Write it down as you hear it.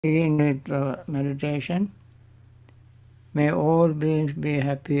begin with meditation. May all beings be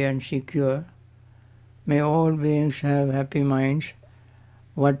happy and secure. May all beings have happy minds.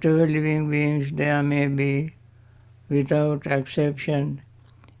 Whatever living beings there may be, without exception,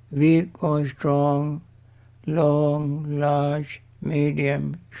 weak or strong, long, large,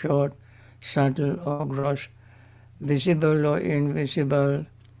 medium, short, subtle or gross, visible or invisible,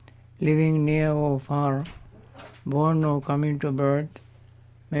 living near or far, born or coming to birth,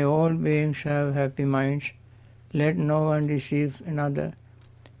 may all beings have happy minds. Let no one deceive another,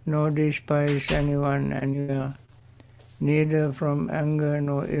 nor despise anyone anywhere. Neither from anger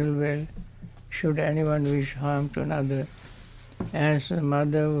nor ill will should anyone wish harm to another. As a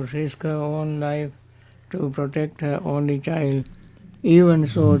mother would risk her own life to protect her only child, even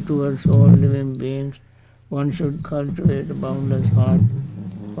so towards all living beings, one should cultivate a boundless heart.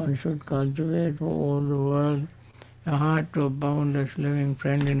 One should cultivate for all the world a heart of boundless living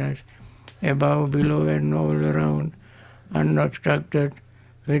friendliness, above, below, and all around, unobstructed,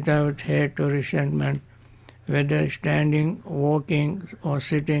 without hate or resentment, whether standing, walking, or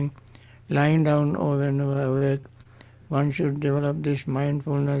sitting, lying down, or whenever awake. One should develop this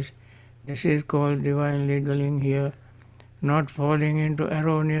mindfulness. This is called divinely dwelling here, not falling into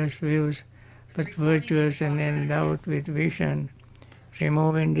erroneous views, but virtuous and endowed with vision,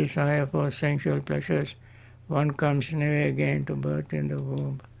 removing desire for sensual pleasures. One comes never again to birth in the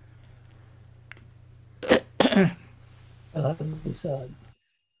womb.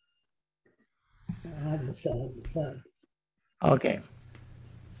 Okay.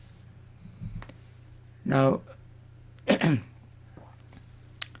 Now,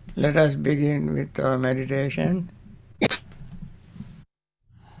 let us begin with our meditation.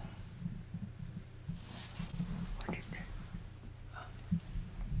 What is that?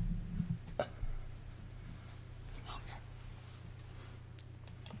 Okay.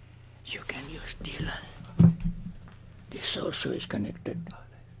 You can use Dylan. This also is connected.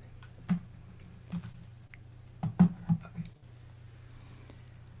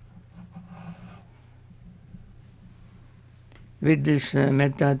 With this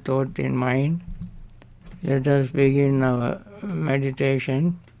metta thought in mind, let us begin our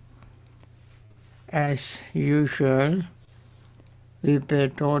meditation. As usual, we pay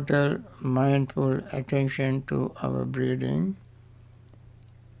total mindful attention to our breathing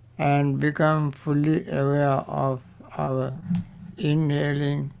and become fully aware of our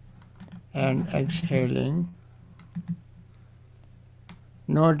inhaling and exhaling.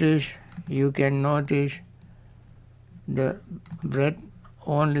 You can notice the breath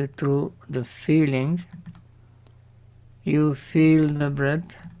only through the feelings. You feel the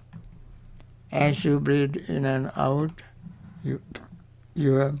breath as you breathe in and out.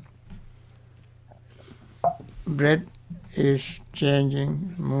 Your breath is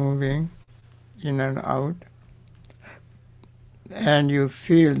changing, moving in and out, and you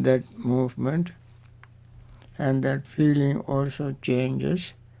feel that movement, and that feeling also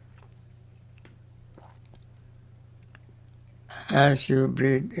changes as you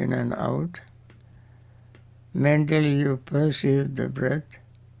breathe in and out. Mentally you perceive the breath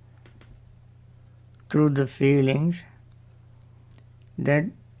through the feelings. That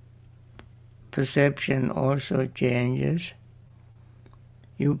perception also changes.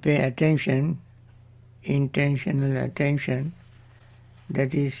 You pay attention, intentional attention,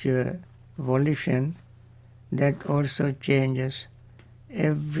 that is your volition, that also changes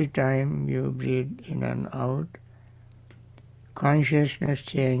every time you breathe in and out. Consciousness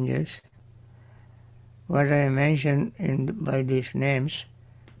changes. What I mentioned by these names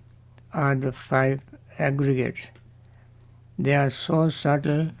are the 5 aggregates. They are so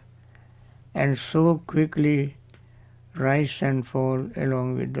subtle and so quickly rise and fall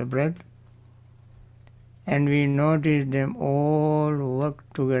along with the breath, and we notice them all work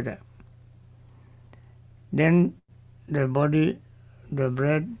together. Then the body, the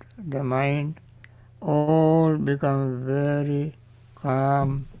breath, the mind all become very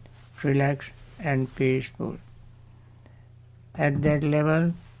calm, relaxed and peaceful. At that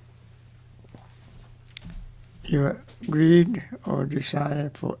level, your greed or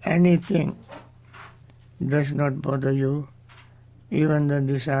desire for anything does not bother you. Even the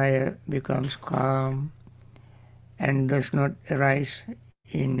desire becomes calm and does not arise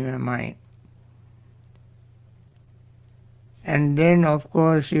in your mind. And then, of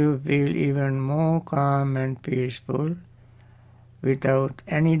course, you feel even more calm and peaceful without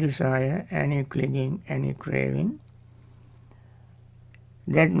any desire, any clinging, any craving.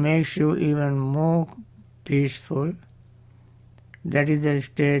 That makes you even more peaceful. That is a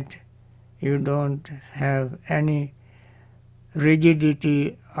state you don't have any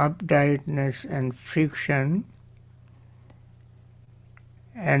rigidity uptightness and friction,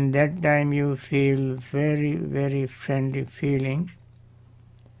 and that time you feel very, very friendly feeling.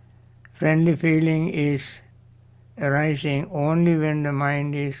 Friendly feeling is arising only when the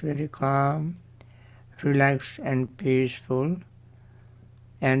mind is very calm, relaxed and peaceful.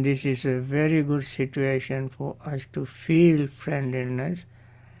 And this is a very good situation for us to feel friendliness.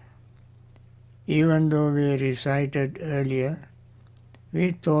 Even though we recited earlier,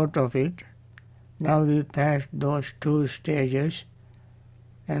 we thought of it. Now we pass those two stages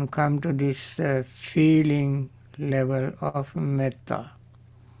and come to this feeling level of metta.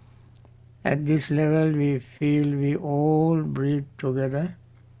 At this level we feel we all breathe together.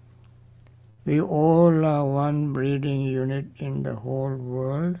 We all are one breathing unit in the whole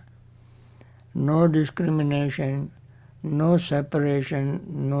world. No discrimination, no separation,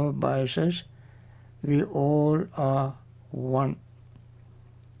 no biases. We all are one.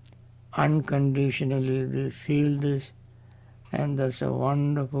 Unconditionally we feel this, and that's a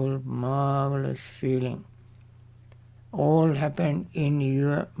wonderful, marvelous feeling. All happen in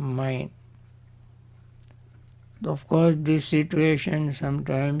your mind. Of course, this situation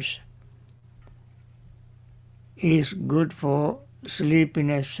sometimes is good for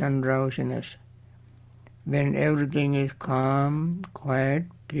sleepiness and drowsiness. When everything is calm, quiet,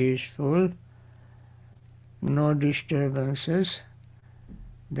 peaceful, no disturbances,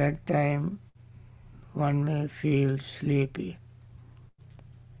 that time one may feel sleepy.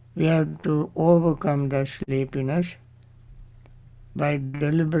 We have to overcome the sleepiness by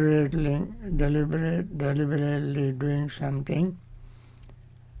deliberately doing something.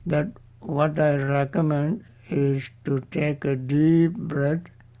 That what I recommend is to take a deep breath,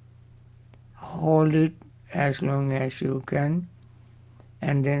 hold it as long as you can,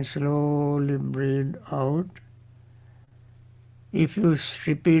 and then slowly breathe out. If you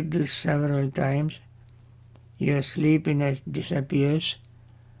repeat this several times, your sleepiness disappears,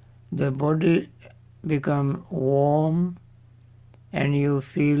 the body becomes warm, and you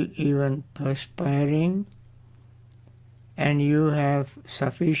feel even perspiring, and you have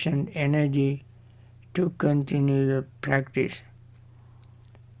sufficient energy to continue your practice.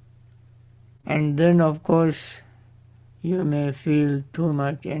 And then, of course, you may feel too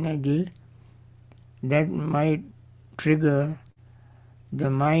much energy. That might trigger the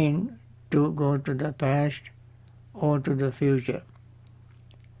mind to go to the past or to the future.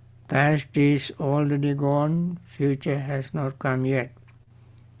 Past is already gone, future has not come yet.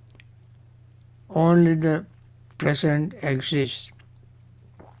 Only the present exists.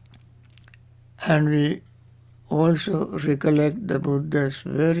 And we also recollect the Buddha's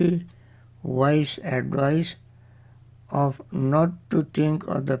very wise advice of not to think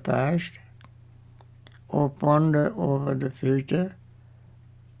of the past or ponder over the future,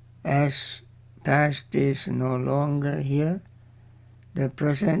 as past is no longer here. The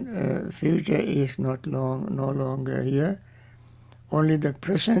present future is no longer here. Only the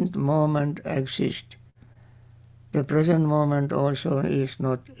present moment exists. The present moment also is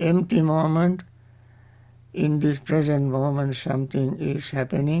not empty moment. In this present moment something is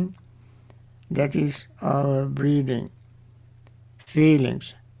happening. That is our breathing,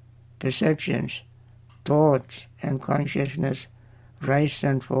 feelings, perceptions, thoughts and consciousness rise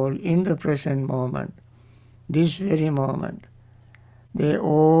and fall in the present moment, this very moment. They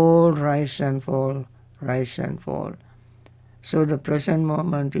all rise and fall, rise and fall. So the present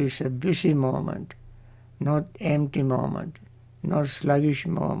moment is a busy moment, not empty moment, not sluggish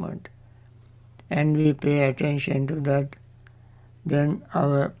moment. And we pay attention to that, then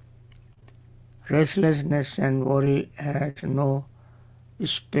our restlessness and worry has no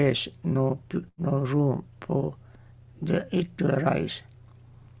space, no room for it to arise.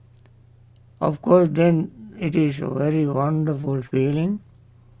 Of course, then it is a very wonderful feeling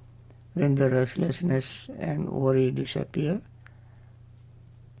when the restlessness and worry disappear.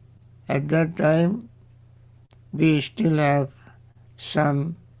 At that time, we still have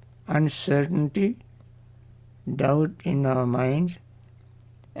some uncertainty, doubt in our minds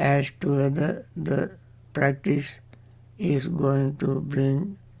as to whether the practice is going to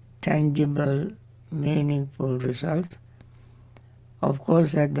bring tangible, meaningful results. Of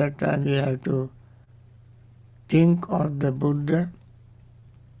course, at that time we have to think of the Buddha,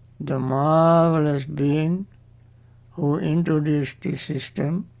 the marvelous being who introduced this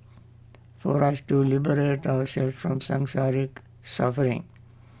system for us to liberate ourselves from samsaric suffering.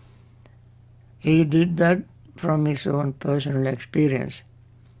 He did that from his own personal experience.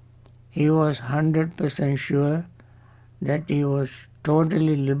 He was 100% sure that he was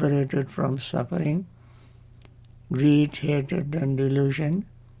totally liberated from suffering, greed, hatred and delusion,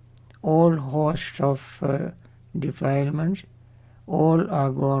 all hosts of defilements, all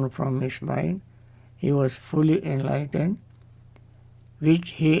are gone from his mind. He was fully enlightened, which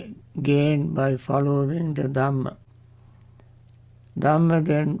he gained by following the Dhamma. Dhamma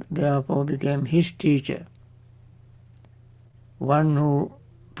then therefore became his teacher. One who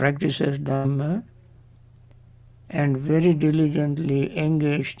practices Dhamma and very diligently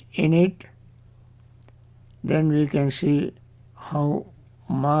engaged in it, then we can see how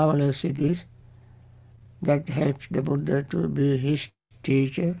marvelous it is. That helps the Buddha to be his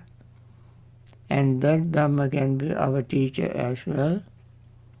teacher, and that Dhamma can be our teacher as well.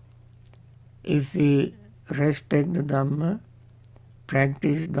 If we respect the Dhamma,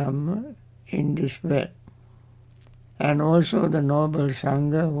 practice Dhamma in this way. And also the noble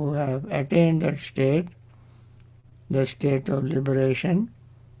Sangha who have attained that state, the state of liberation,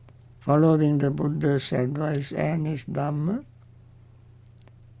 following the Buddha's advice and his Dhamma,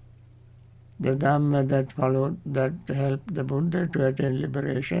 the Dhamma that helped the Buddha to attain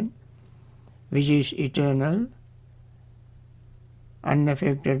liberation, which is eternal,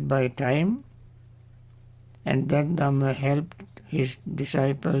 unaffected by time, and that Dhamma helped his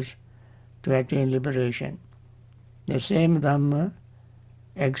disciples to attain liberation. The same Dhamma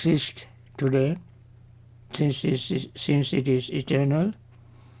exists today since it is eternal,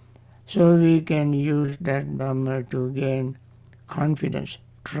 so we can use that Dhamma to gain confidence,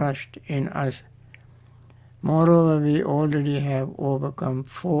 trust in us. Moreover, we already have overcome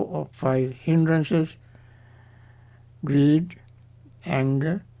 4 or 5 hindrances: greed,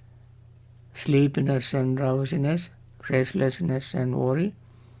 anger, sleepiness and drowsiness, restlessness and worry,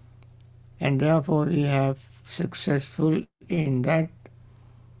 and therefore we have successful in that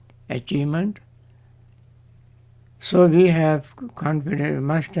achievement. So we have confidence,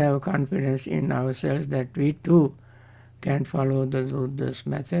 must have confidence in ourselves that we too can follow the Buddha's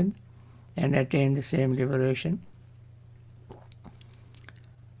method and attain the same liberation.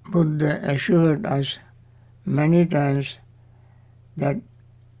 Buddha assured us many times that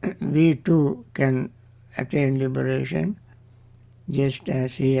we too can attain liberation just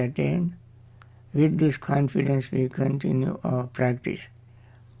as he attained. With this confidence we continue our practice.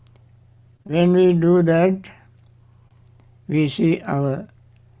 When we do that, we see our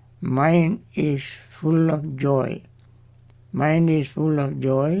mind is full of joy. Mind is full of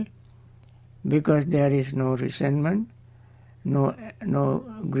joy because there is no resentment, no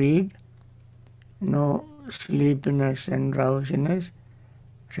greed, no sleepiness and drowsiness,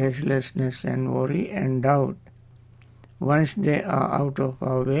 restlessness and worry and doubt. Once they are out of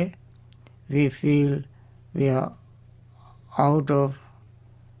our way, we feel we are out of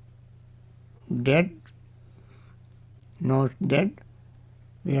debt, not dead,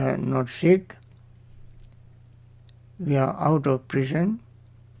 we are not sick, we are out of prison,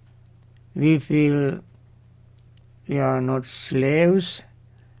 we feel we are not slaves,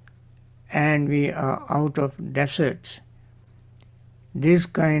 and we are out of deserts. This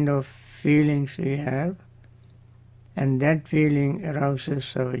kind of feelings we have, and that feeling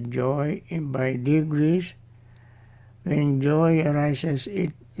arouses our joy by degrees. When joy arises,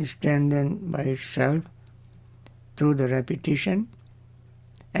 it is strengthened by itself through the repetition,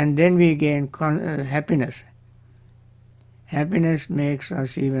 and then we gain happiness. Happiness makes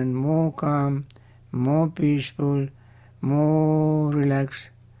us even more calm, more peaceful, more relaxed.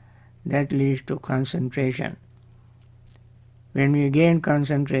 That leads to concentration. When we gain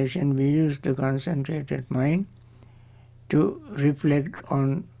concentration, we use the concentrated mind to reflect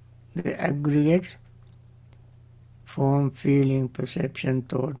on the aggregates: form, feeling, perception,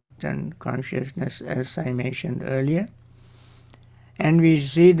 thought, and consciousness, as I mentioned earlier. And we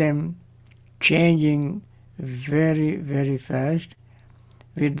see them changing very, very fast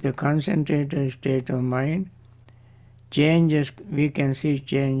with the concentrated state of mind. Changes, we can see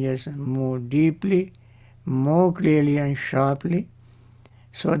changes more deeply, more clearly and sharply,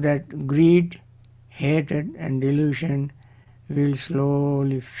 so that greed, hatred and delusion will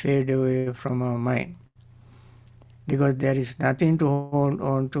slowly fade away from our mind. Because there is nothing to hold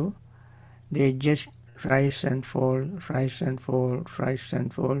on to, they just rise and fall, rise and fall, rise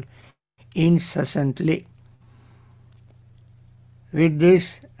and fall incessantly. With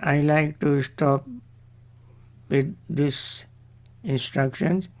this, I like to stop with these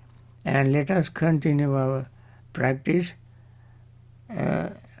instructions, and let us continue our practice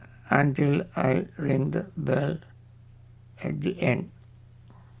until I ring the bell at the end.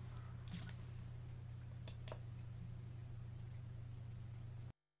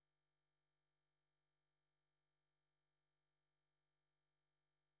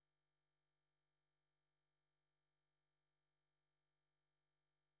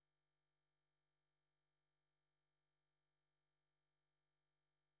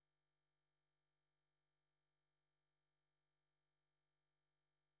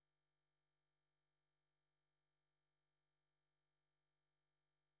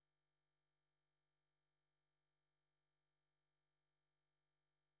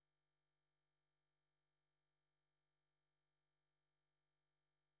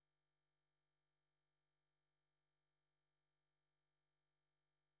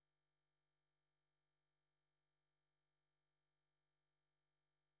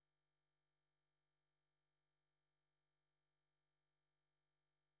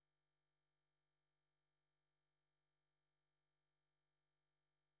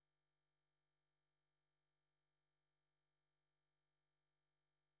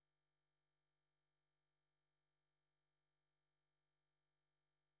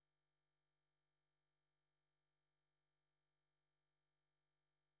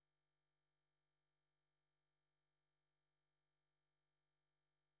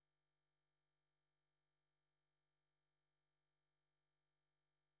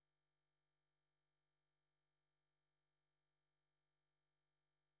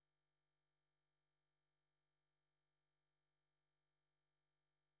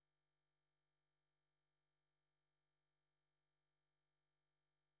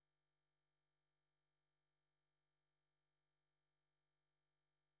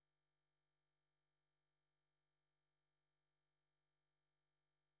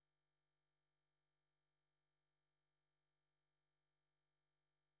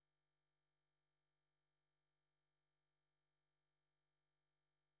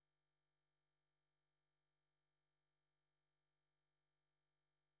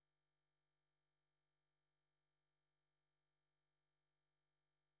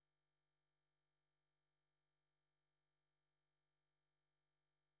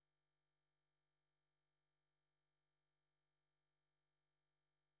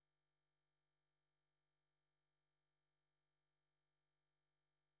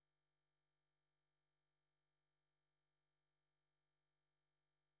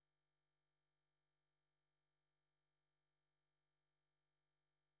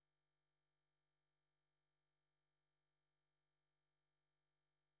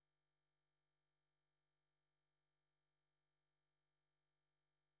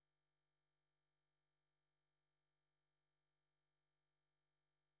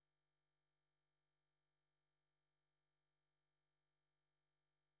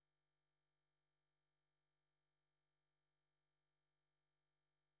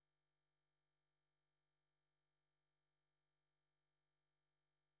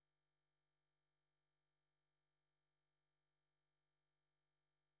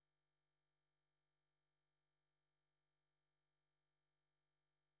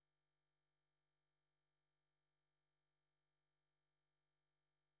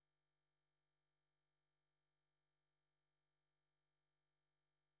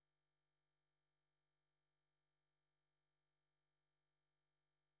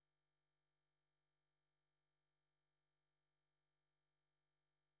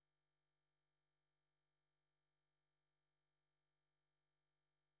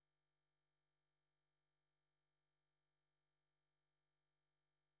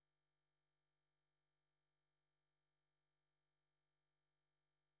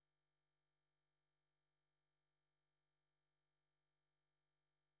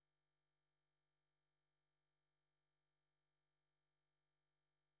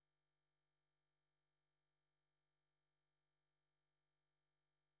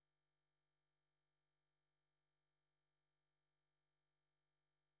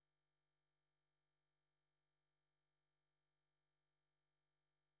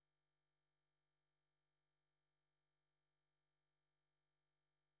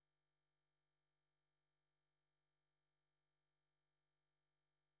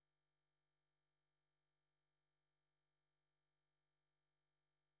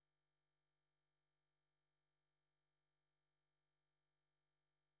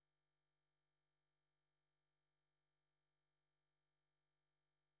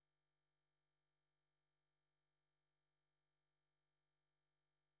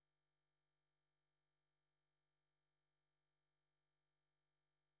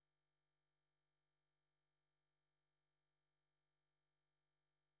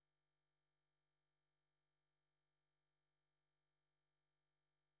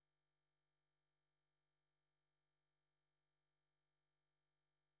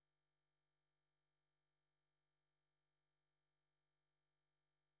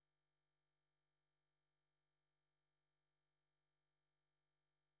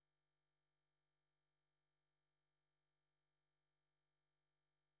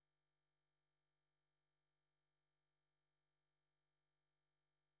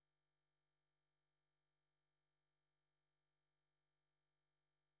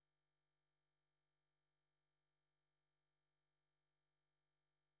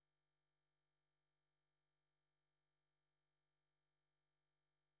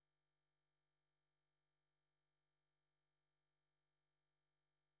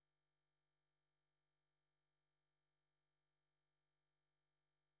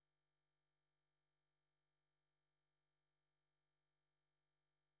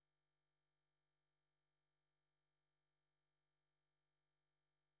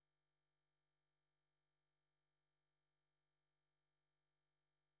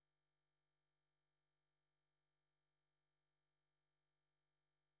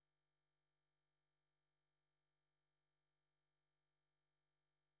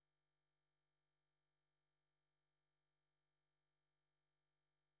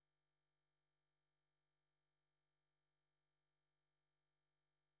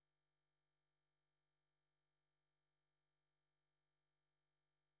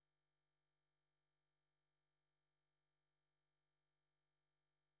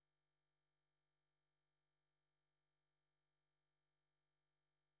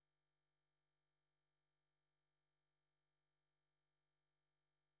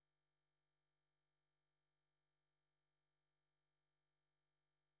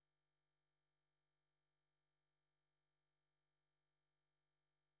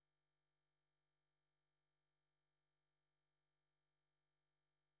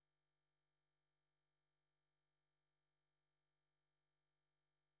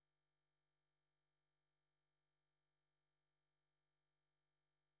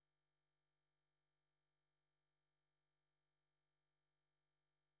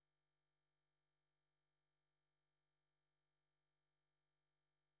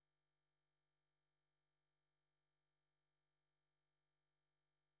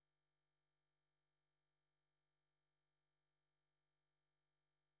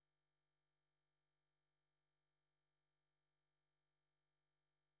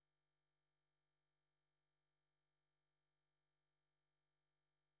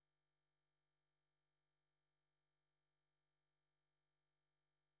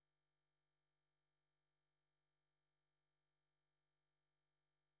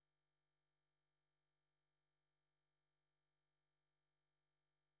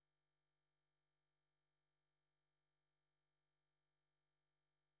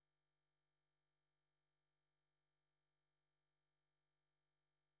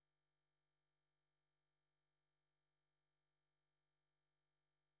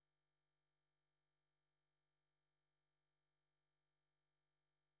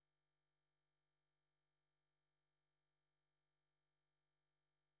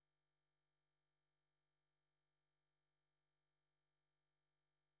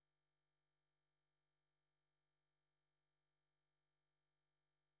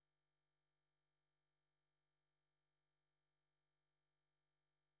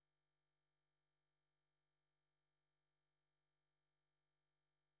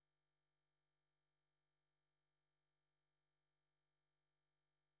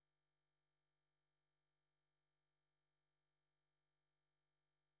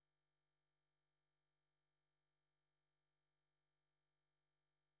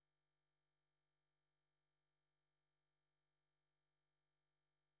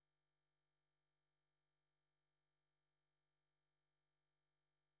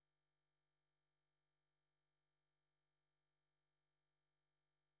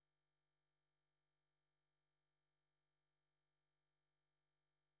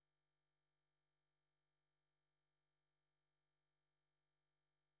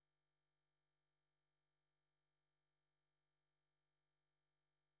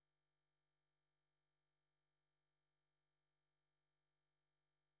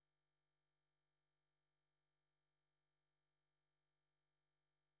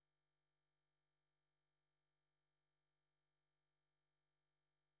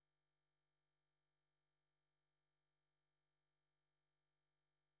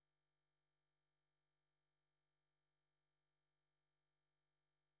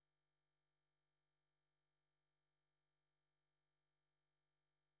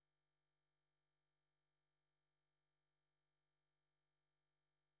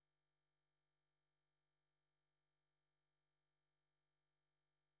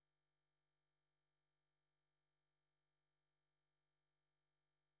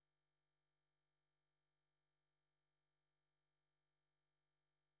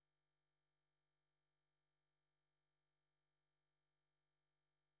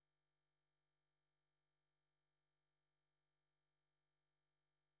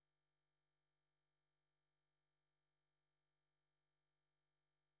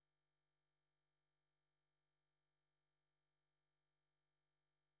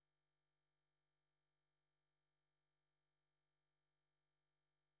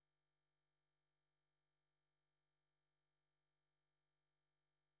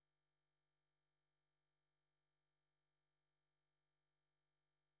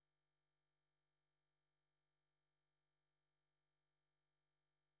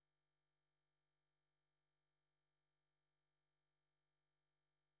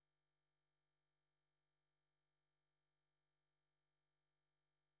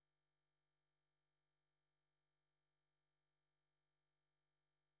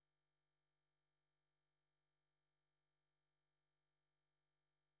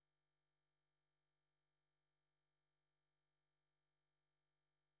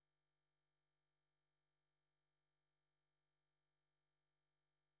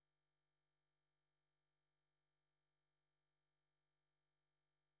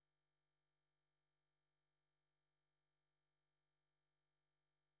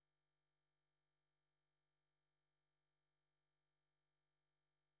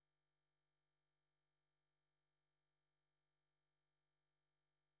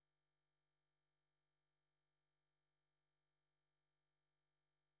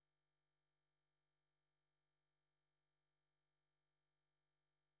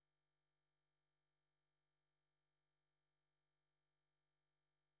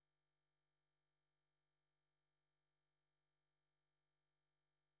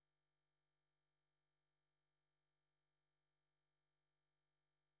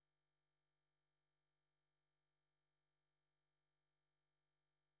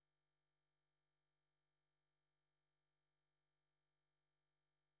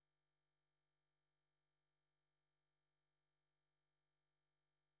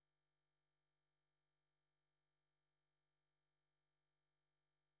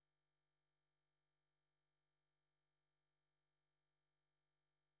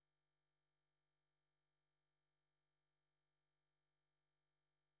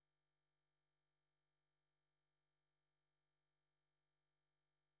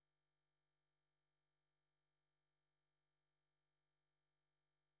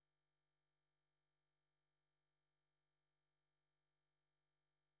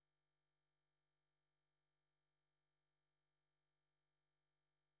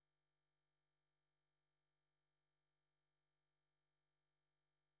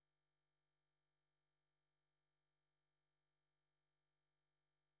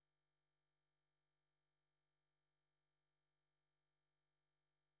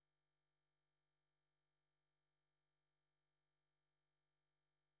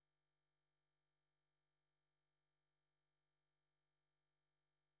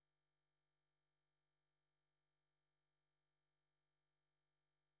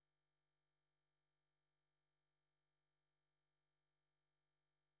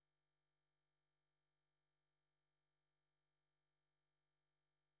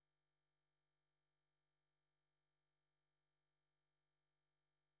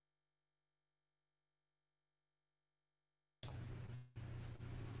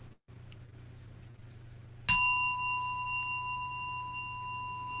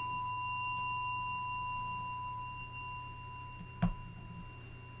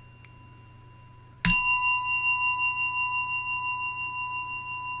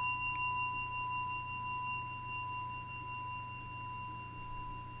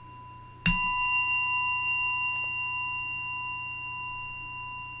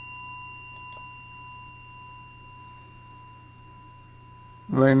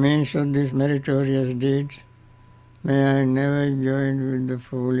 By means of these meritorious deeds, may I never join with the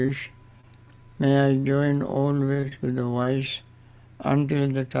foolish, may I join always with the wise, until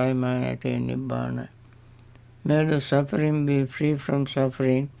the time I attain Nibbana. May the suffering be free from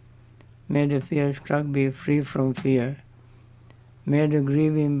suffering, may the fear-struck be free from fear, may the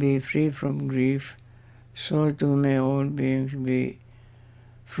grieving be free from grief, so too may all beings be.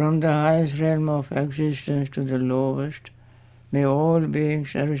 From the highest realm of existence to the lowest, may all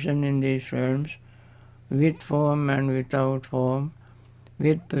beings arisen in these realms, with form and without form,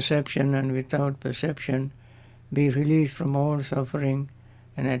 with perception and without perception, be released from all suffering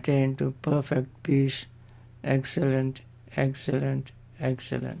and attain to perfect peace. Excellent, excellent,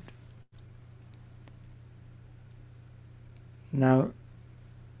 excellent. Now,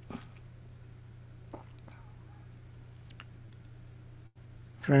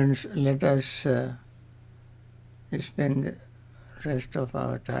 friends, let us spend the rest of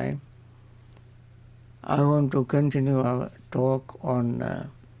our time. I want to continue our talk on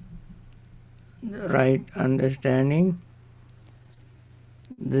right understanding.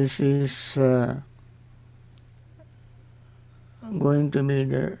 This is going to be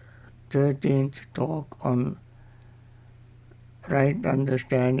the 13th talk on right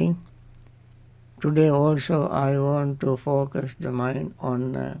understanding. Today also I want to focus the mind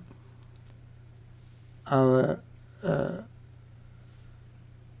on our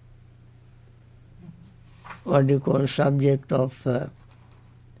what you call subject of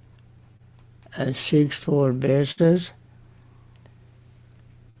sixfold bases.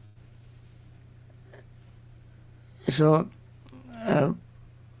 So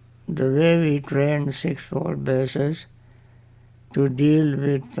the way we train sixfold bases to deal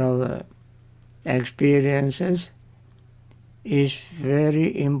with our experiences is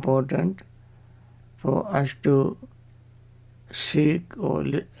very important for us to seek or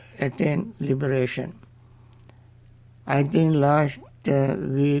attain liberation. I think last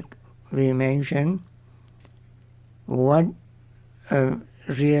week we mentioned what a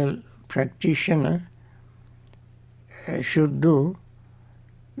real practitioner should do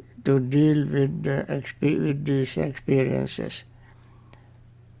to deal with these experiences.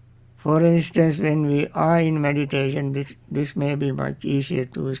 For instance, when we are in meditation, this may be much easier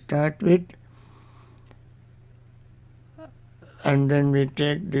to start with, and then we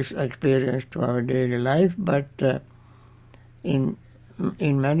take this experience to our daily life. But in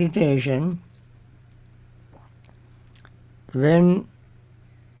meditation, when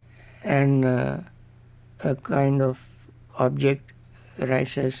a kind of object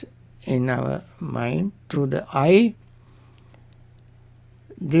arises in our mind through the eye,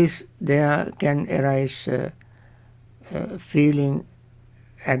 there can arise feeling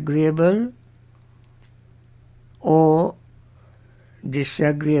agreeable or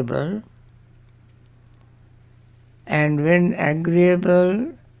disagreeable, and when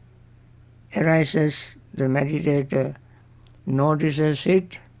agreeable arises, the meditator notices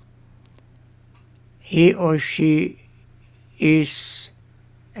it. He or she is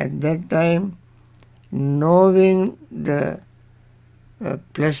at that time knowing the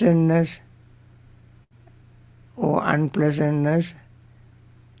pleasantness or unpleasantness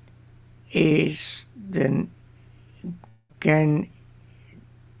is then can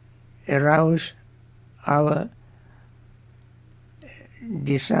arouse our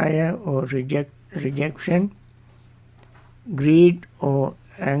desire or rejection, greed or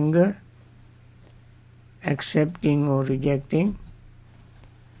anger, accepting or rejecting.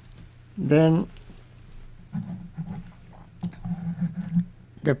 Then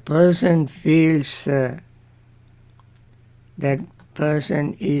the person feels that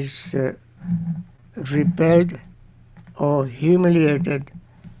person is repelled or humiliated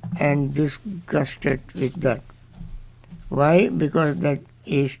and disgusted with that. Why? Because that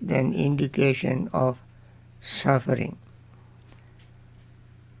is an indication of suffering.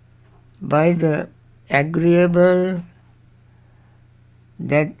 By the agreeable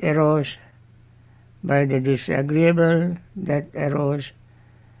that arose, by the disagreeable that arose,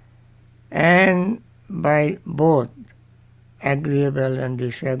 and by both agreeable and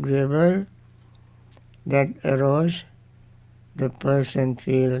disagreeable that arose, the person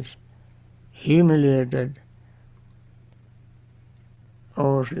feels humiliated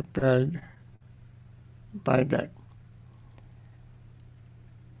or repelled by that.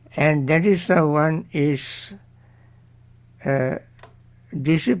 And that is how one is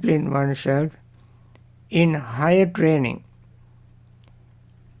discipline oneself in higher training.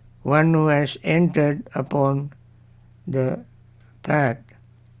 One who has entered upon the path,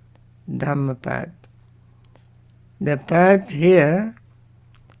 Dhamma path. The path here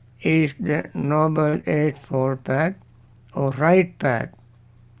is the Noble Eightfold Path or right path.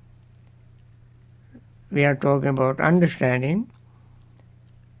 We are talking about understanding.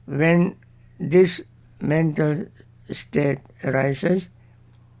 When this mental state arises,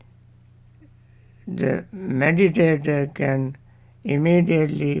 the meditator can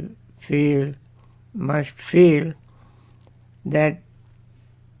immediately must feel that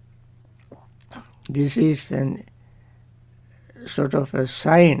this is an sort of a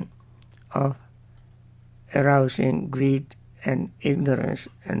sign of arousing greed and ignorance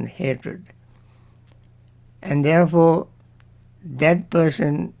and hatred. And therefore, that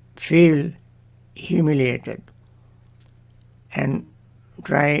person feel humiliated and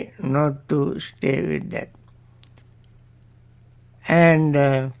try not to stay with that.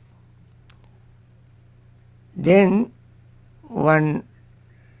 And then one,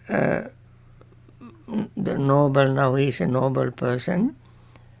 the noble, now he is a noble person,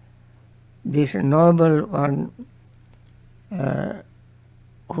 this noble one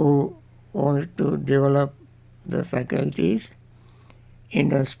who wants to develop the faculties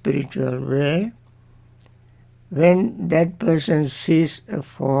in a spiritual way, when that person sees a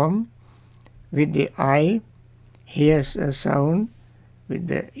form with the eye, hears a sound with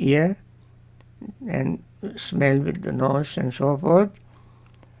the ear, and smell with the nose and so forth,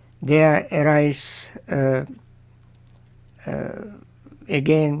 there arise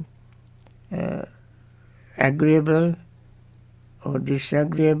again agreeable or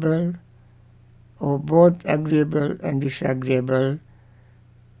disagreeable or both agreeable and disagreeable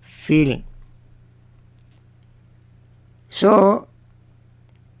feeling. So,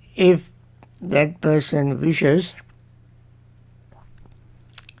 if that person wishes,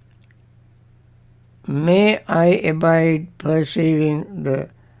 may I abide perceiving the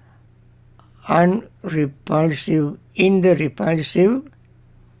unrepulsive in the repulsive,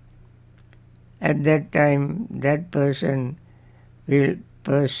 at that time that person will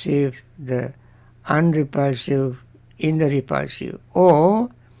perceive the unrepulsive in the repulsive. Or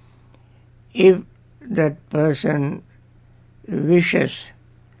if that person wishes,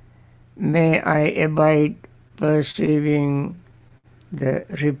 may I abide perceiving the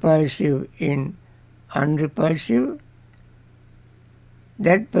repulsive in unrepulsive,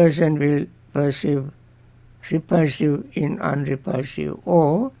 that person will perceive repulsive in unrepulsive.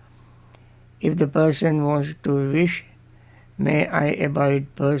 Or if the person wants to wish, may I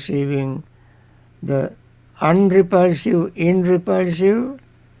abide perceiving the unrepulsive in repulsive,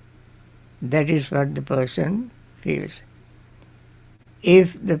 that is what the person feels.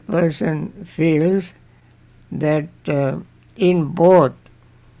 If the person feels that in both,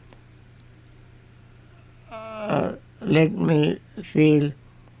 let me feel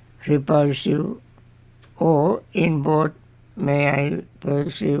repulsive, or in both may I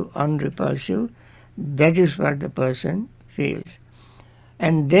perceive unrepulsive, that is what the person feels.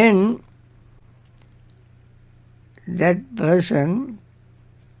 And then that person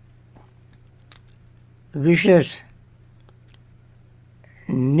wishes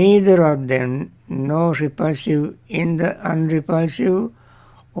neither of them, no repulsive in the unrepulsive,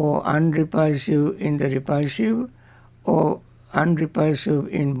 or unrepulsive in the repulsive, or unrepulsive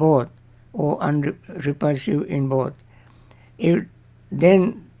in both, or unrepulsive in both.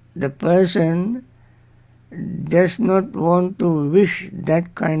 Then the person does not want to wish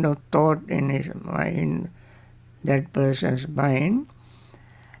that kind of thought in his mind, that person's mind.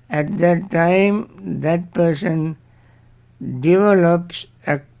 At that time, that person develops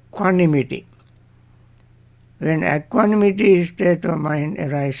equanimity. When equanimity state of mind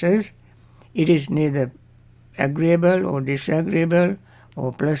arises, it is neither agreeable or disagreeable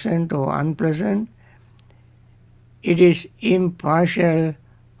or pleasant or unpleasant. It is impartial,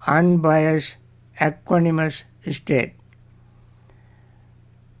 unbiased, equanimous state.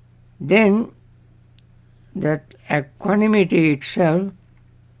 Then that equanimity itself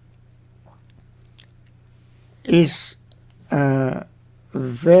is a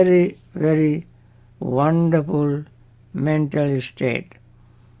very, very wonderful mental state.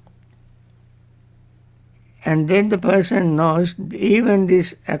 And then the person knows even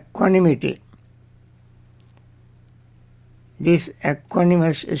this equanimity, this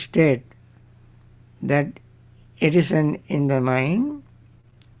equanimous state, that it is in the mind,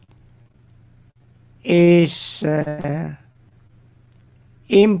 is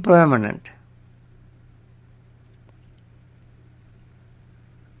impermanent.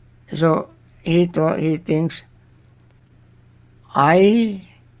 So he thinks I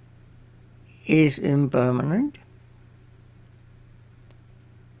is impermanent.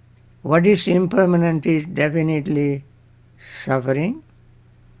 What is impermanent is definitely suffering,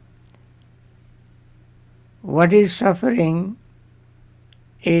 What is suffering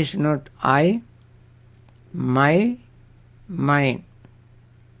is not I, my, mine.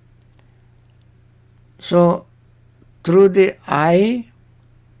 So, through the I,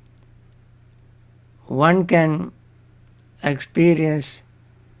 one can experience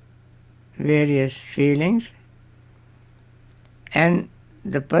various feelings, and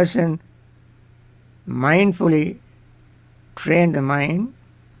the person mindfully train the mind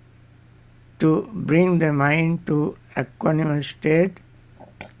to bring the mind to equanimous state,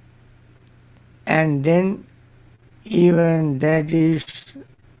 and then even that is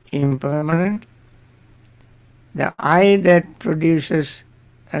impermanent. The I that produces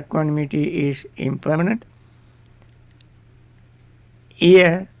equanimity is impermanent.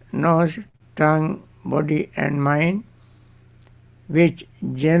 Ear, nose, tongue, body and mind, which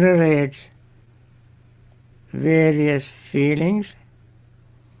generates various feelings,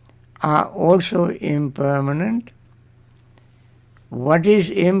 are also impermanent. What is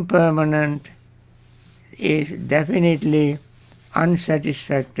impermanent is definitely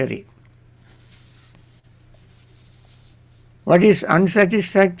unsatisfactory. What is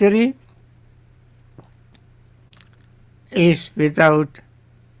unsatisfactory is without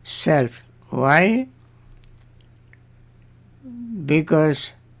self. Why?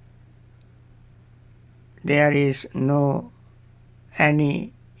 Because there is no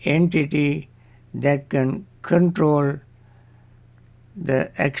any entity that can control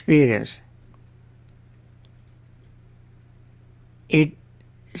the experience. It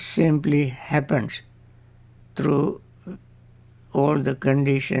simply happens through all the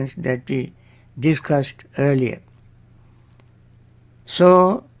conditions that we discussed earlier.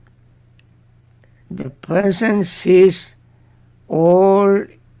 So, the person sees all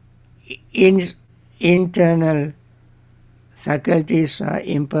internal faculties are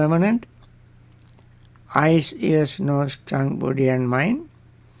impermanent: eyes, ears, nose, tongue, body and mind.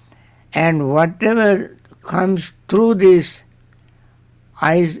 And whatever comes through this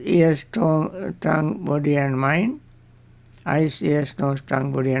eyes, ears, tongue, body and mind, eyes, ears, nose,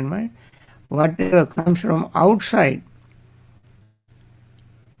 tongue, body and mind, whatever comes from outside,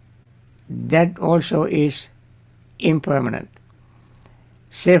 that also is impermanent.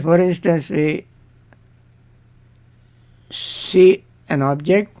 Say for instance, we see an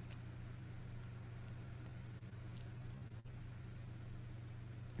object,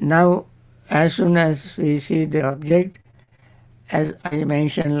 now as soon as we see the object, as I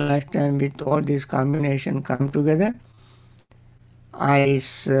mentioned last time, with all these combination come together,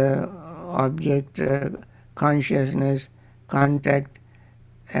 eyes, object, consciousness, contact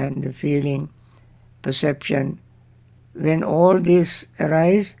and the feeling, perception, when all these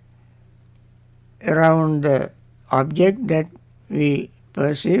arise around the object that we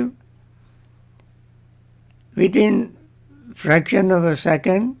perceive, within fraction of a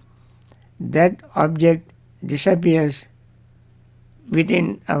second that object disappears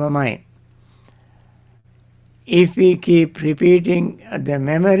within our mind. If we keep repeating the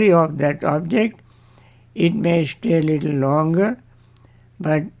memory of that object, it may stay a little longer,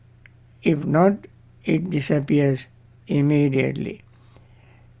 but if not, it disappears immediately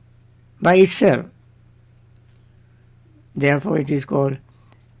by itself. Therefore, it is called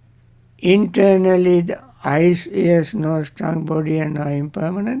internally the eyes, ears, nose, tongue, body and are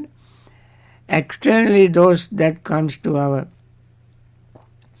impermanent. Externally, those that comes to our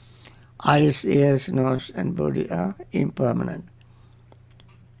eyes, ears, nose and body are impermanent.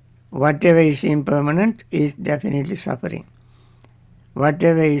 Whatever is impermanent is definitely suffering.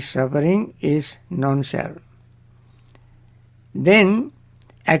 Whatever is suffering is non-self. Then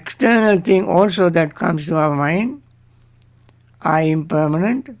external thing also that comes to our mind are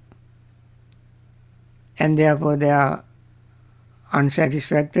impermanent, and therefore they are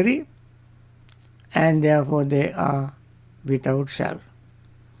unsatisfactory, and therefore they are without self.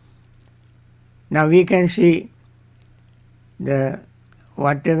 Now we can see the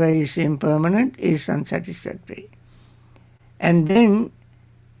whatever is impermanent is unsatisfactory. And then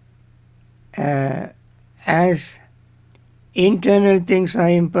as internal things are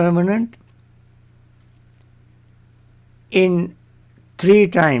impermanent, in three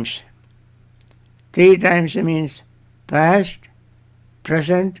times means past,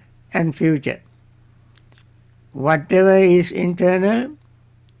 present and future. Whatever is internal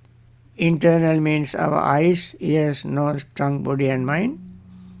means our eyes, ears, nose, tongue, body and mind.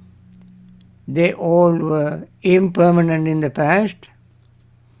 They all were impermanent in the past,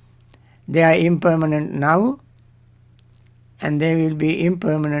 they are impermanent now, and they will be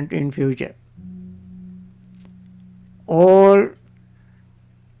impermanent in future. All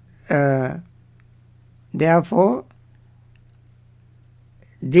Therefore,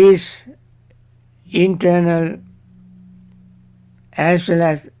 these internal as well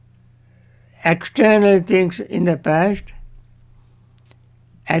as external things in the past,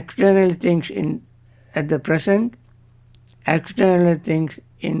 external things at the present, external things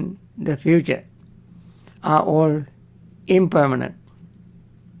in the future are all impermanent.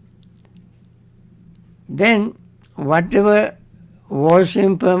 Then whatever was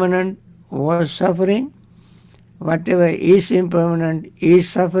impermanent was suffering, whatever is impermanent is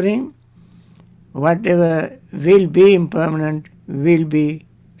suffering, whatever will be impermanent will be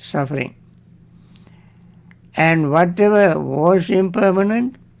suffering. And whatever was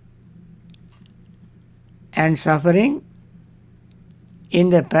impermanent and suffering in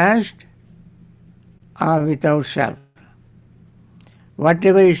the past are without self.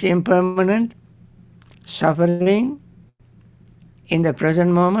 Whatever is impermanent, suffering in the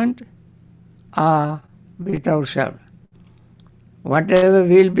present moment are without self. Whatever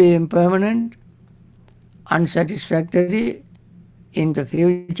will be impermanent, unsatisfactory in the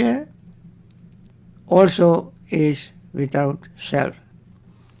future also is without self.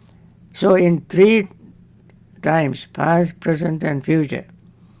 So in three times, past, present and future,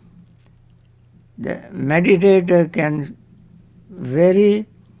 the meditator can very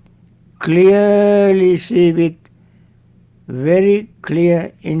clearly see with very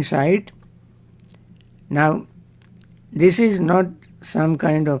clear insight. Now, this is not some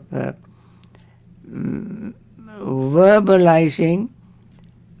kind of verbalizing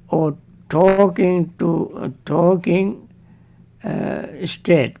or talking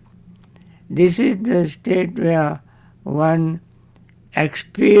state. This is the state where one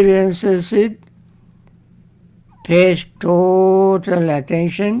experiences it, pays total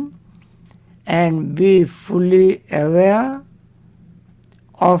attention, and be fully aware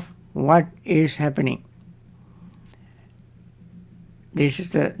of what is happening. This is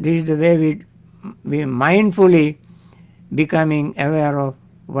the way we mindfully becoming aware of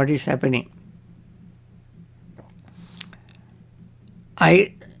what is happening.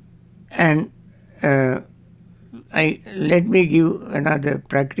 Let me give another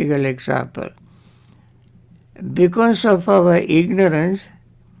practical example. Because of our ignorance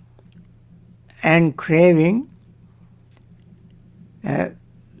and craving,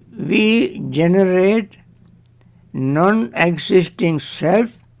 we generate non-existing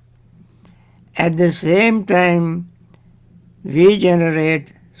self. At the same time, we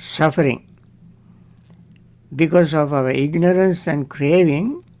generate suffering. Because of our ignorance and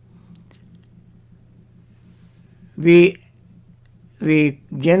craving, we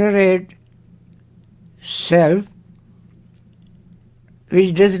generate self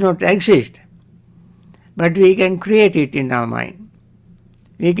which does not exist, but we can create it in our mind.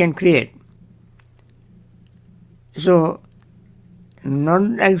 We can create. So,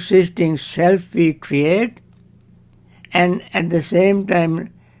 non-existing self we create, and at the same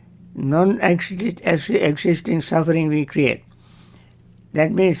time non-existing suffering we create.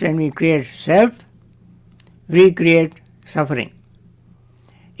 That means when we create self, we create suffering.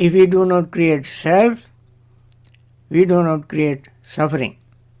 If we do not create self, we do not create suffering.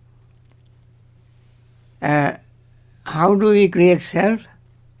 How do we create self?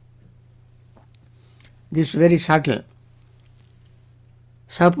 This is very subtle.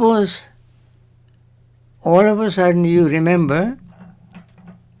 Suppose all of a sudden you remember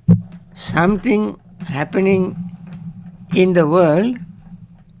something happening in the world,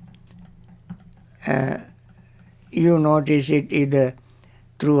 you notice it either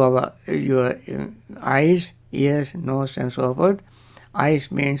through your eyes, ears, nose and so forth.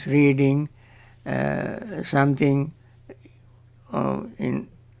 Eyes means reading something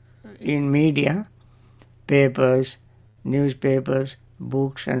in media, papers, newspapers,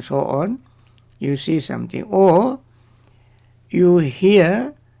 books and so on. You see something, or you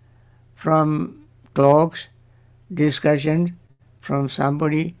hear from talks, discussions from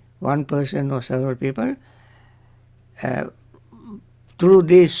somebody, one person or several people. Through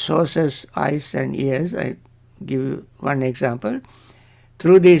these sources, eyes and ears, I give you one example.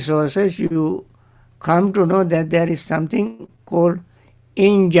 Through these sources, you come to know that there is something called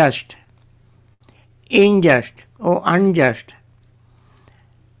unjust or unjust.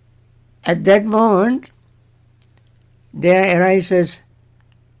 At that moment, there arises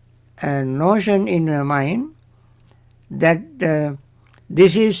a notion in your mind that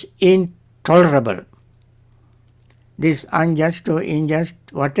this is intolerable. This unjust or unjust,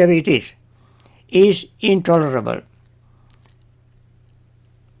 whatever it is intolerable.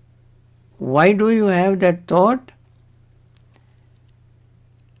 Why do you have that thought?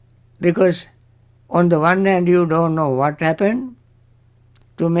 Because On the one hand, you don't know what happened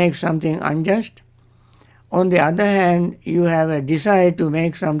to make something unjust. On the other hand, you have a desire to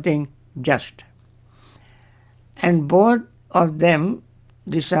make something just. And both of them,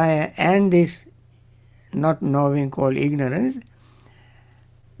 desire and this not knowing called ignorance,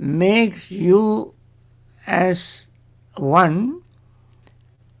 makes you as one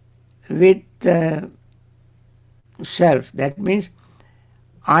with self. That means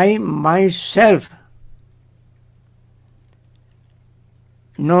I myself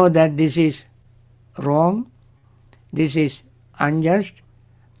know that this is wrong, this is unjust,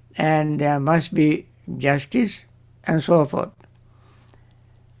 and there must be justice, and so forth.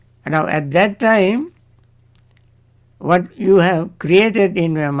 Now at that time, what you have created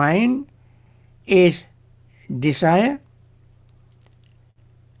in your mind is desire,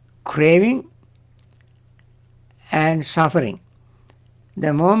 craving, and suffering.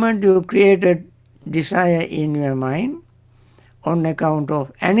 The moment you created desire in your mind on account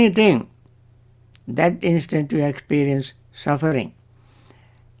of anything, that instant you experience suffering.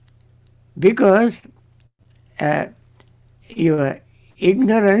 Because your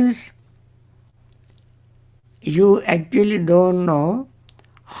ignorance, you actually don't know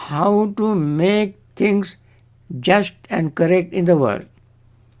how to make things just and correct in the world.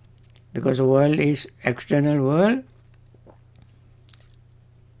 Because the world is external world,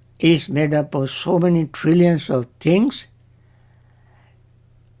 is made up of so many trillions of things,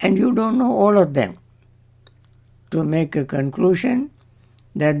 and you don't know all of them to make a conclusion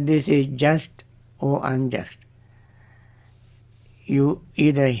that this is just or unjust. You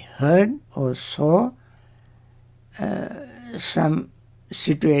either heard or saw some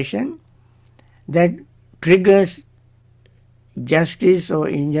situation that triggers justice or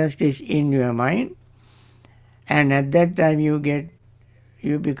injustice in your mind, and at that time you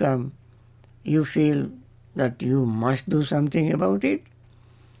feel that you must do something about it.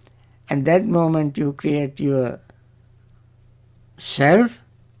 And that moment you create your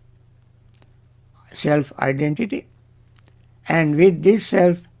self-identity, and with this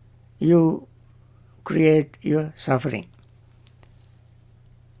self you create your suffering.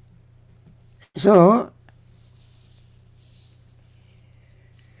 So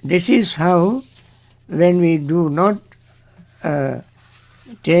this is how, when we do not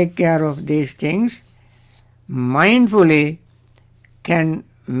take care of these things, mindfully can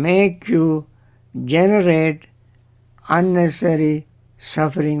make you generate unnecessary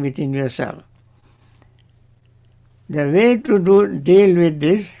suffering within yourself. The way to deal with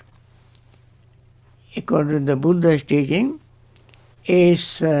this, according to the Buddha's teaching,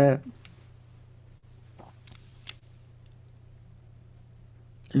 is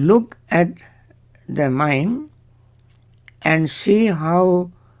look at the mind and see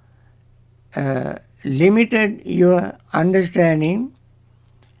how limited your understanding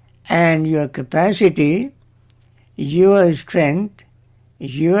and your capacity, your strength,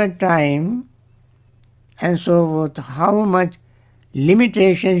 your time, and so forth, how much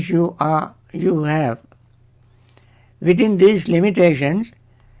limitations you have. Within these limitations,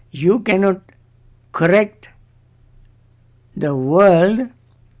 you cannot correct the world,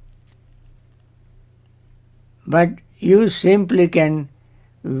 but you simply can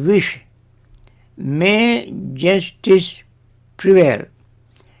wish, may justice prevail.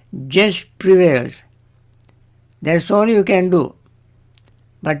 Just prevails. That's all you can do.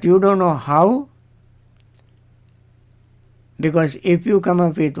 But you don't know how, because if you come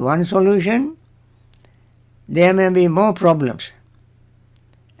up with one solution, there may be more problems.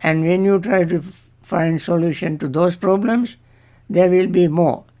 And when you try to find solution to those problems, there will be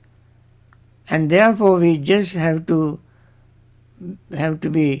more. And therefore we just have to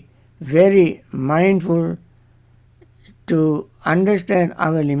be very mindful to understand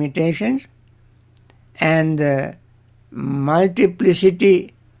our limitations and the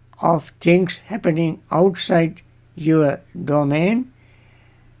multiplicity of things happening outside your domain,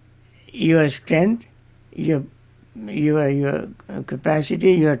 your strength, your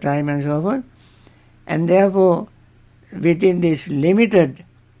capacity, your time, and so forth. And therefore, within this limited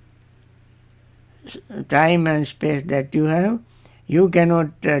time and space that you have, you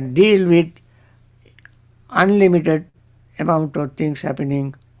cannot deal with unlimited amount of things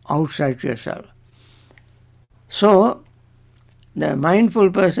happening outside yourself. So, the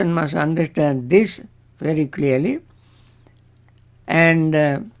mindful person must understand this very clearly, and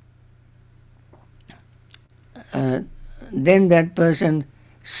then that person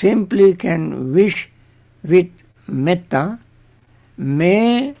simply can wish with metta,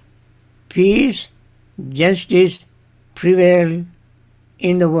 may peace, justice prevail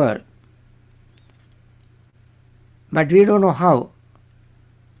in the world. but we don't know how.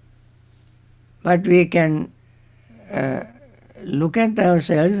 But we can look at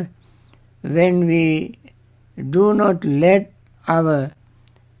ourselves when we do not let our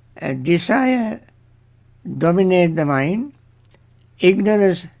desire dominate the mind,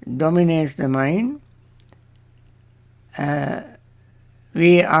 ignorance dominates the mind,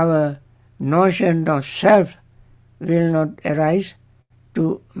 our notion of self will not arise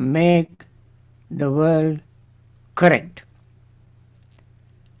to make the world correct.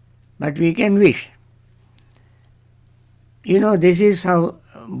 But we can wish. This is how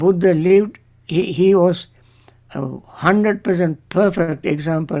Buddha lived. He was a 100% perfect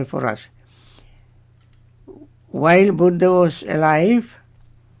example for us. While Buddha was alive,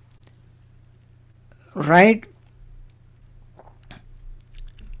 right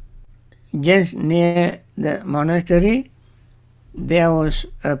just near the monastery, there was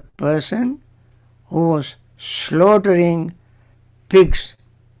a person who was slaughtering pigs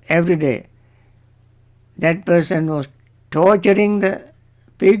every day. That person was torturing the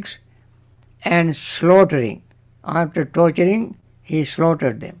pigs and slaughtering. After torturing, he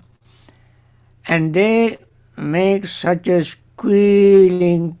slaughtered them. And they make such a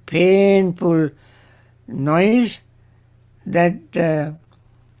squealing, painful noise that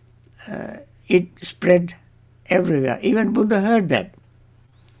it spread everywhere. Even Buddha heard that.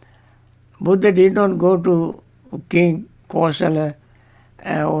 Buddha did not go to King Kosala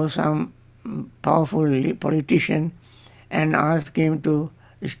or some powerful politician and ask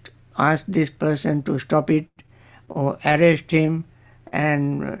this person to stop it or arrest him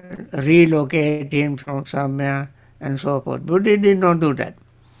and relocate him from somewhere and so forth. Buddha did not do that.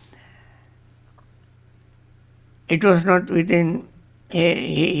 It was not within,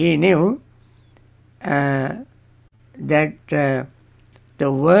 he knew that the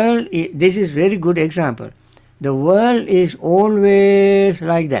world, this is very good example. The world is always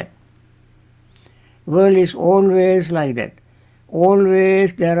like that. World is always like that.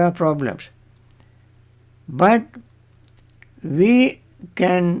 Always there are problems. But we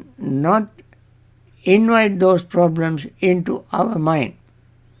can not invite those problems into our mind.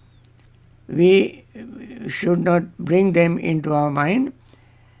 We should not bring them into our mind,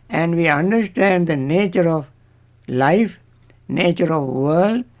 and we understand the nature of life, nature of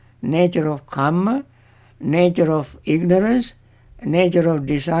world, nature of karma, nature of ignorance, nature of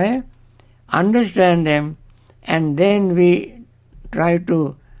desire, understand them, and then we try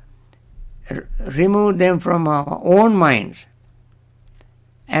to remove them from our own minds.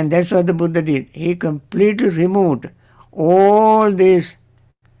 And that's what the Buddha did. He completely removed all these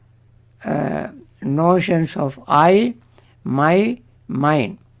notions of I, my,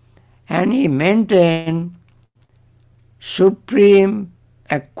 mine. And he maintained supreme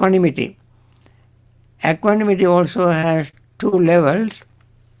equanimity. Equanimity also has two levels.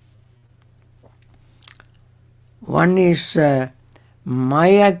 One is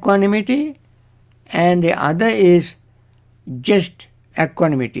my equanimity, and the other is just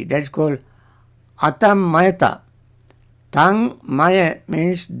equanimity. That's called atammayata. Tang maya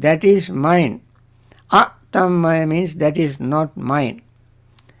means that is mine. Atam maya means that is not mine.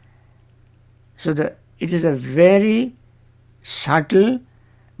 So it is a very subtle,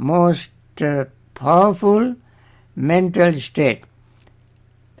 most powerful mental state.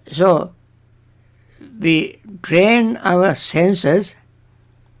 So we train our senses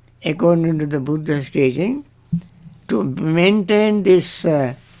according to the Buddha's teaching to maintain this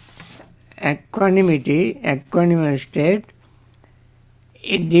equanimous state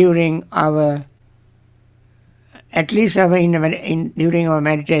during our, at least during our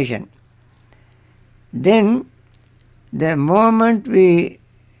meditation. Then the moment we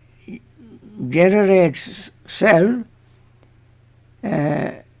generate self,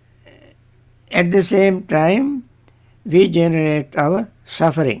 at the same time we generate our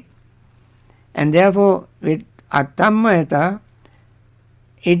suffering. And therefore with atammayata,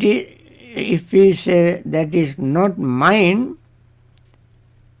 it is, if we say that is not mine,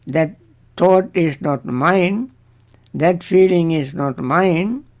 that thought is not mine, that feeling is not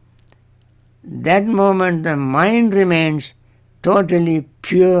mine, that moment the mind remains totally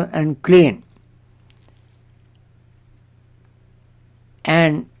pure and clean.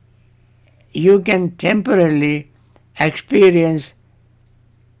 And you can temporarily experience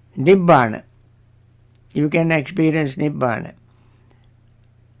Nibbana. You can experience Nibbana.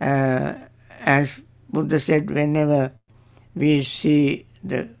 As Buddha said, whenever we see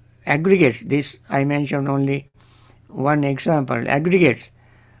the aggregates, this I mentioned only one example, aggregates,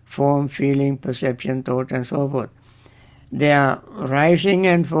 form, feeling, perception, thought and so forth. They are rising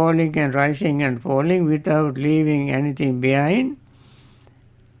and falling and rising and falling without leaving anything behind.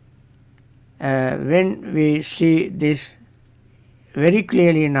 When we see this very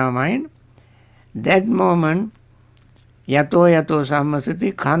clearly in our mind, that moment, yato yato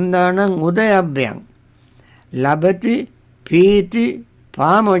sammasati khandanang udayabhyang labati piti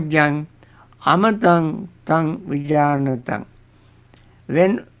pamojjang amatang tang vijanatang.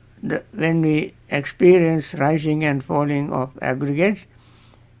 When we experience rising and falling of aggregates,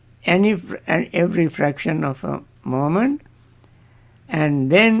 every fraction of a moment,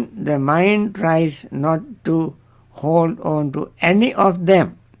 and then the mind tries not to hold on to any of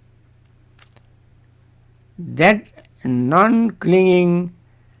them, that non-clinging,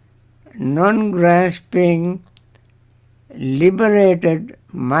 non-grasping, liberated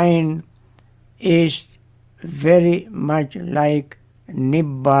mind is very much like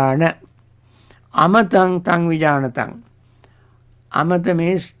Nibbana. Amatang tang vijanatang. Amata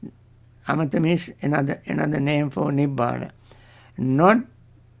means another name for Nibbana. Not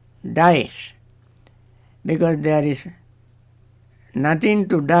dies, because there is nothing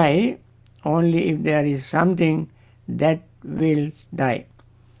to die, only if there is something that will die.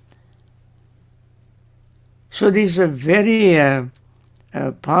 So this is a very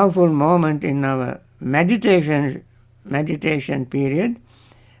powerful moment in our meditation period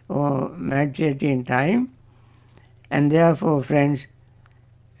or meditating time, and therefore, friends,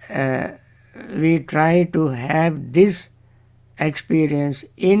 we try to have this experience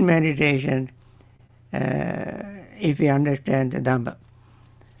in meditation if we understand the Dhamma.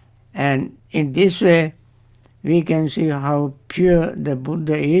 And in this way, we can see how pure the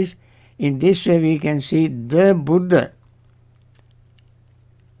Buddha is. In this way, we can see the Buddha.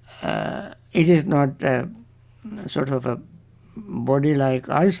 It is not sort of a body like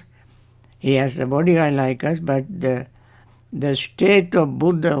us. He has a body like us, but the state of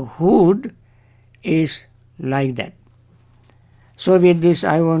Buddhahood is like that. So with this,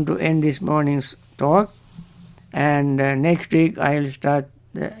 I want to end this morning's talk, and next week I will start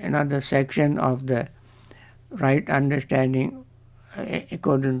another section of the right understanding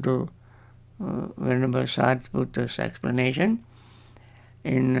according to Venerable Sariputta's explanation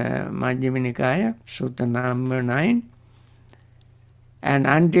in Majjhima Nikaya, Sutta number 9. And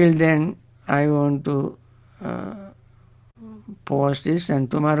until then, I want to pause this, and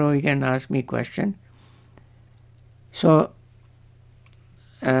tomorrow you can ask me questions. So,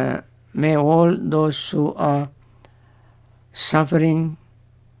 may all those who are suffering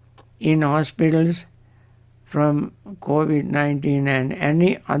in hospitals from COVID-19 and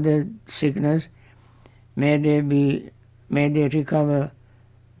any other sickness, may they recover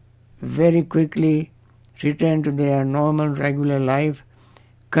very quickly, return to their normal regular life,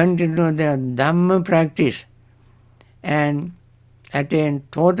 continue their Dhamma practice, and attain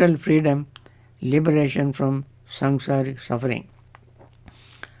total freedom, liberation from samsaric suffering.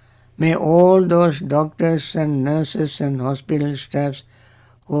 May all those doctors and nurses and hospital staffs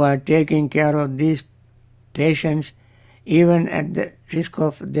who are taking care of these patients, even at the risk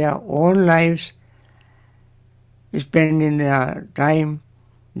of their own lives, spending their time,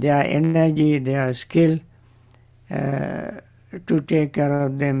 their energy, their skill to take care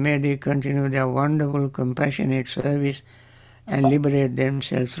of them, may they continue their wonderful, compassionate service and liberate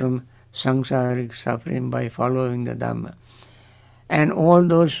themselves from samsaric suffering by following the Dhamma. And all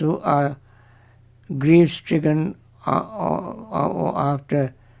those who are grief-stricken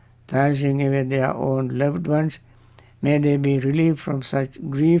after passing away their own loved ones, may they be relieved from such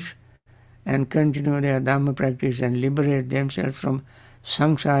grief and continue their Dhamma practice and liberate themselves from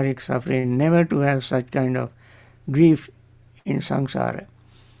samsaric suffering, never to have such kind of grief in samsara.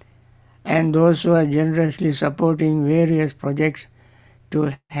 And those who are generously supporting various projects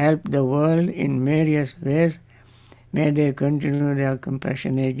to help the world in various ways, may they continue their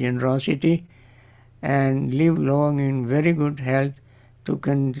compassionate generosity and live long in very good health to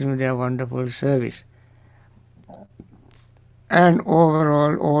continue their wonderful service. And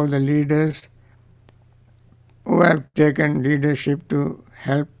overall, all the leaders who have taken leadership to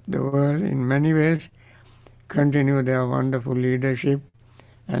help the world in many ways, continue their wonderful leadership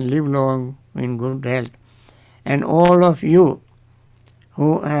and live long in good health. And all of you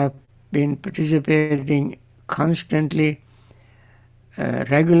who have been participating constantly,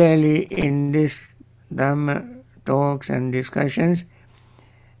 regularly in this Dhamma talks and discussions,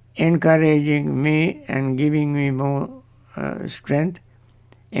 encouraging me and giving me more strength,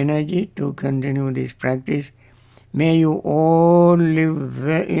 energy to continue this practice. May you all live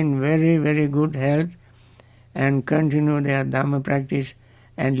in very, very good health and continue their Dhamma practice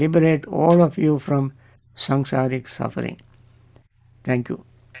and liberate all of you from samsaric suffering. Thank you.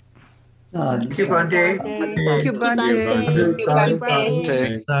 Thank you, Bhante. Thank you, Bhante. Thank you,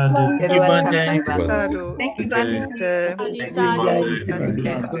 Bhante. Everyone Thank you, sadhu. Bhante. Thank you, Bhante. Thank you, Bhante.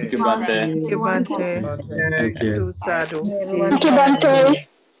 Thank you, Bhante. Thank you, Bhante. Thank you. To sadhu. Thank you, Bhante.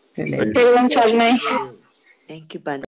 Everyone sadhu. Thank you, Bhante.